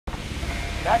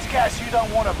That's gas you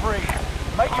don't want to breathe.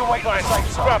 Make your way to the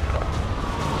safe zone.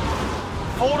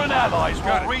 Fallen allies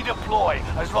will redeploy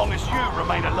as long as you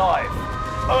remain alive.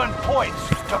 Earn points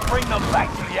to bring them back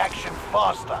to the action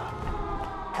faster.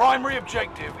 Primary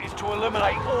objective is to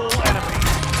eliminate all enemies.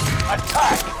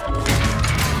 Attack!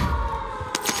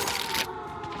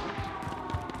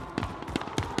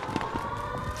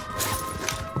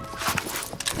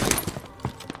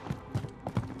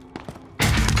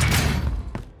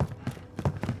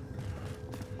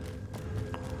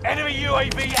 Enemy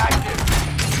UAV active.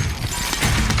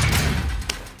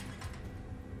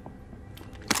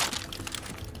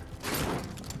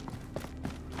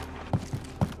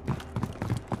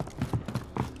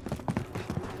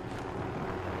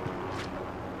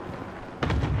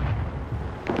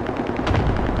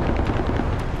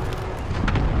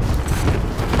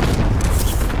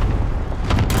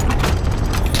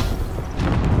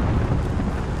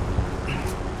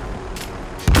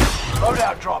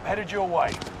 Loadout drop headed your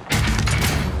way.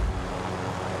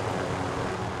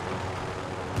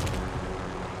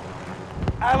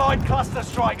 Allied cluster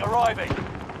strike arriving.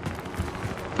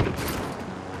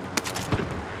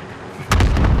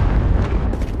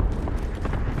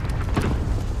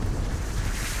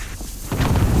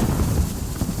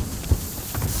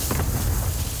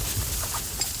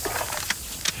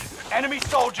 Enemy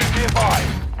soldiers nearby.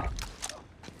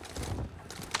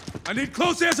 I need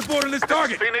close air support on this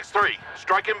target. Phoenix 3,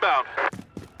 strike inbound.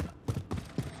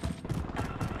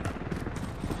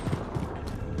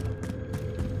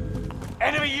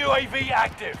 Enemy UAV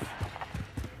active.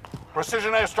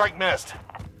 Precision airstrike missed.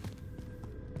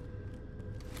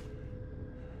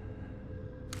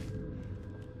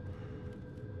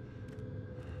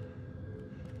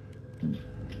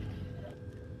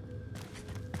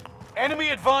 Enemy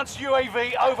advanced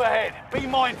UAV overhead. Be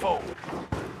mindful.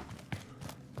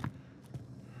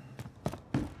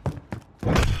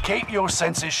 Keep your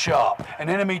senses sharp. An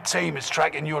enemy team is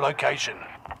tracking your location.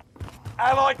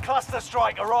 Allied cluster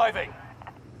strike arriving.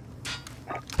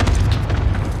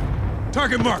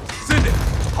 Target marked. Send it.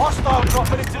 Hostile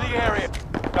dropping into the area.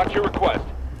 Got your request.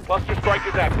 Cluster strike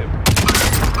is active.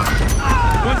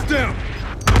 One's down.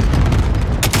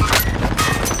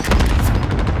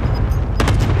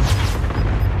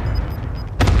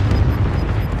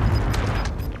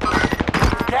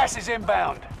 Gas is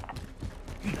inbound.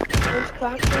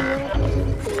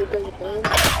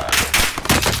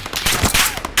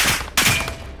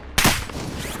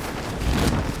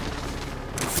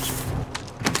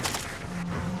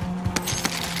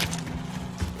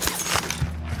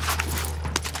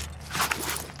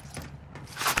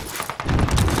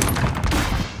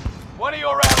 One of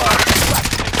your allies is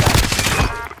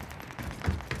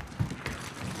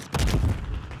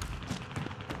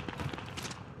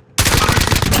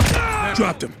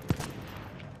Dropped him.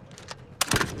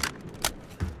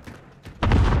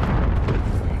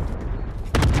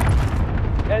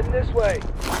 Heading this way.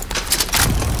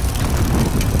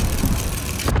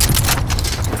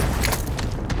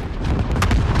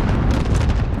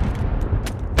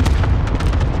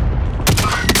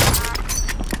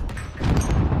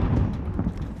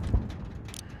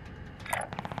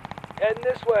 Heading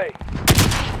this way.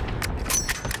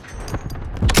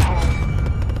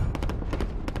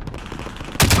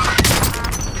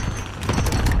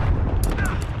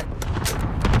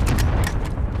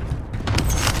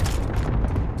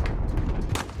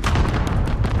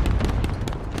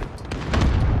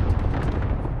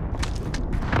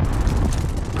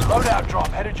 Loadout drop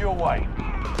headed your way.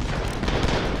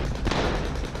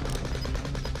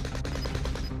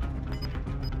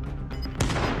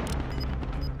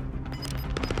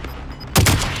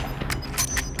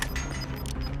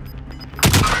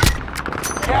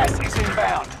 Gas is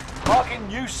inbound. Marking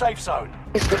new safe zone.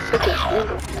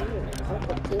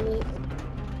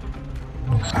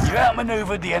 You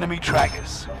outmaneuvered the enemy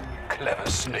trackers. Clever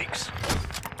sneaks.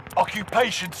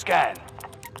 Occupation scan.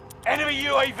 Enemy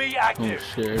UAV active.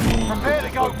 Oh, shit. Prepare to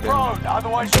go prone,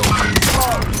 otherwise you'll be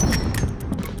exposed.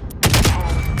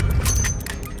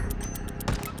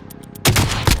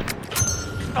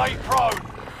 Stay prone.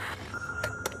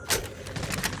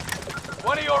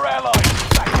 One of your allies is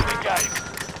back in the game.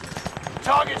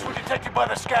 Targets were detected by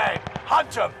the scan.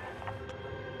 Hunt them.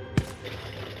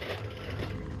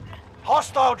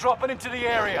 Hostile dropping into the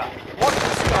area. Watch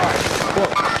the sky.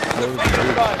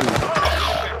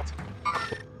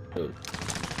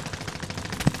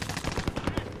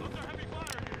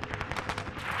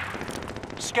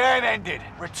 Scan ended.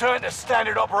 Return to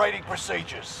standard operating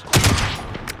procedures.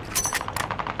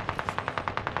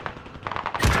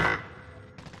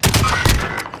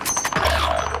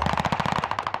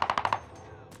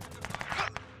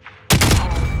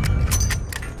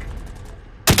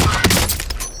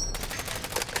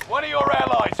 One of your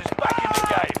allies is back in the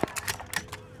game.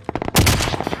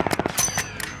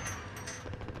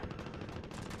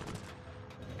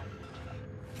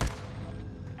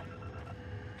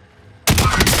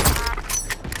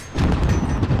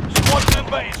 Squad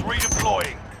member is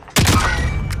redeploying.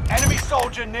 Enemy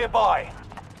soldier nearby.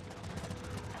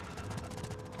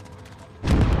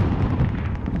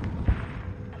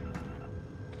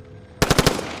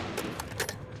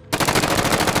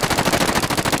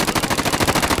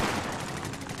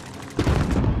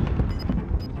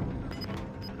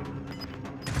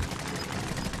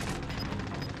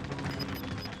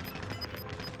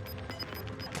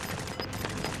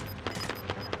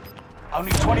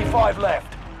 Only 25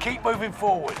 left. Keep moving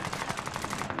forward.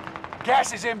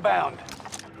 Gas is inbound.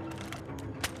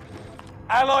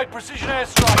 Allied precision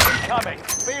airstrike incoming.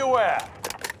 Be aware.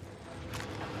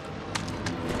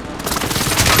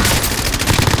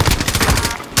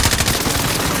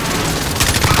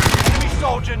 Enemy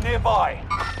soldier nearby.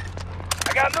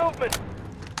 I got movement.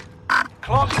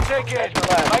 Clock the ticket.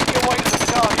 Make your way to the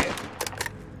target.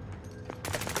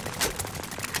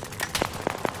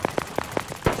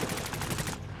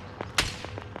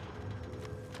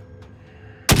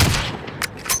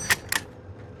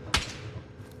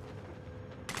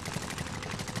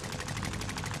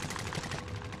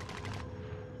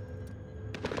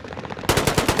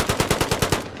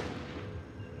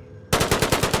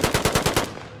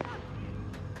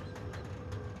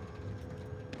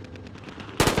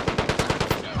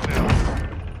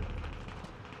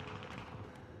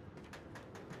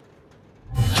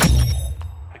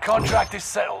 Contract is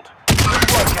settled.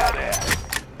 Good work out there.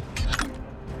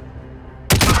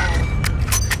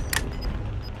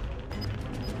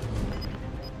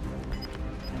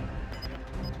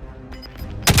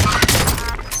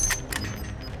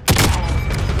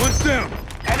 One's down.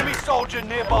 Enemy soldier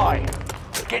nearby.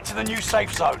 Get to the new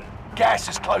safe zone. Gas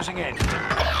is closing in.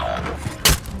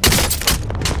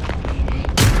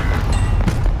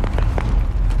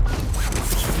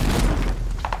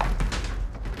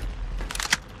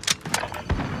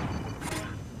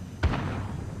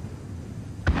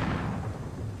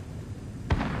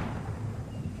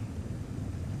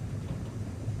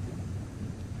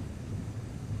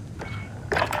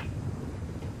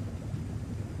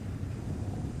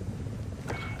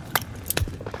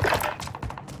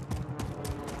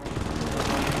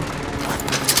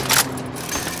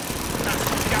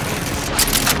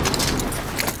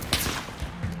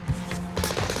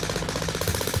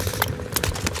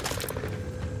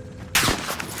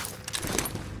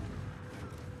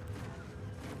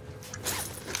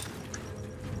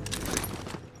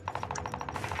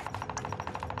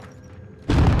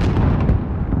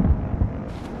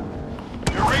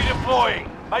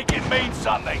 Make it mean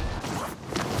something.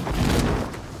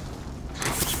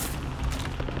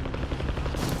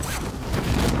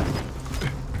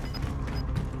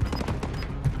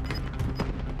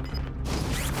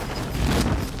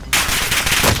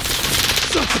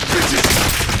 Son of bitches!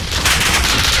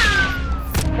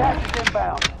 Gas is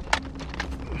inbound.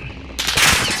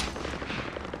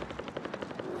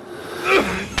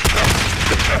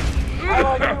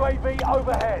 Allied UAV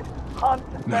overhead. Hunt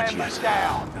them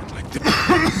down. Not like this.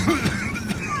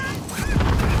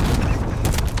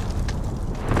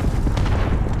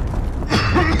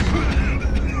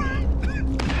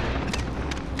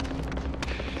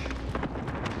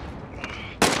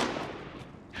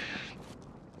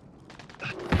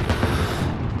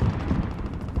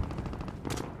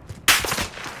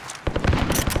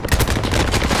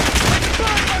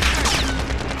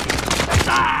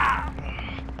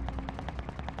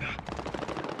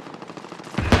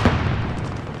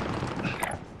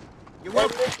 Head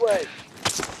this way.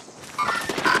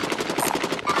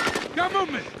 Got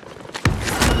movement!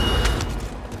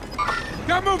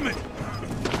 Got movement!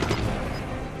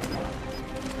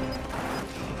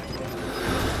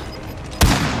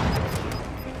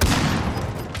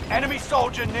 Enemy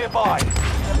soldier nearby.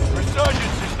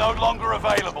 Resurgence is no longer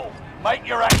available. Make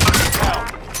your actions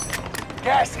count.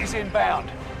 Gas is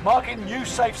inbound. Marking new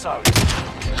safe zone.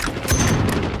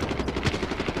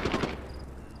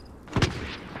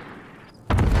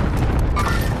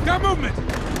 Got movement!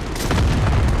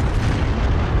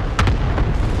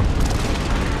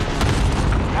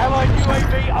 Allied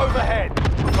UAV overhead.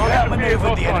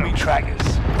 Outmaneuvered the enemy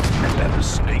trackers. Clever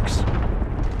sneaks.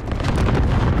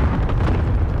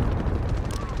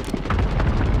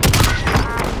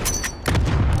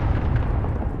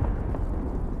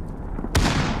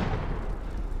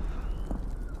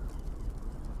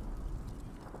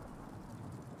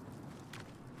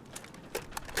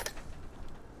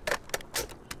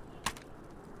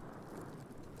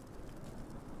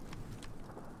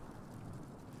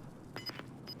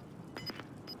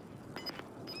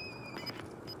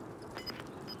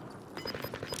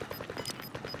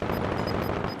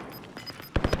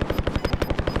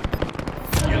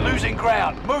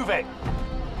 ground. Move it.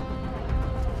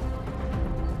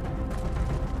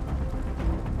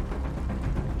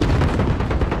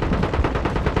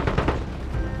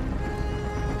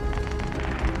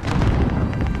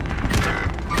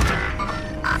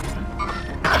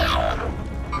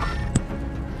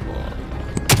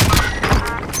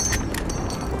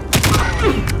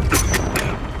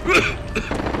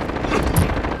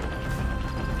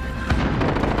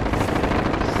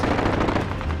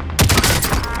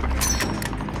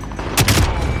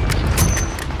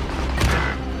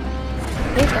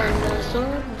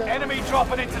 Enemy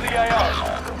dropping into the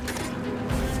AO.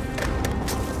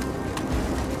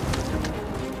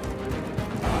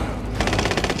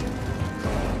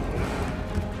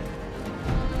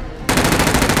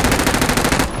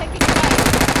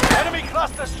 Enemy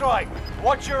cluster strike.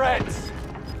 Watch your heads.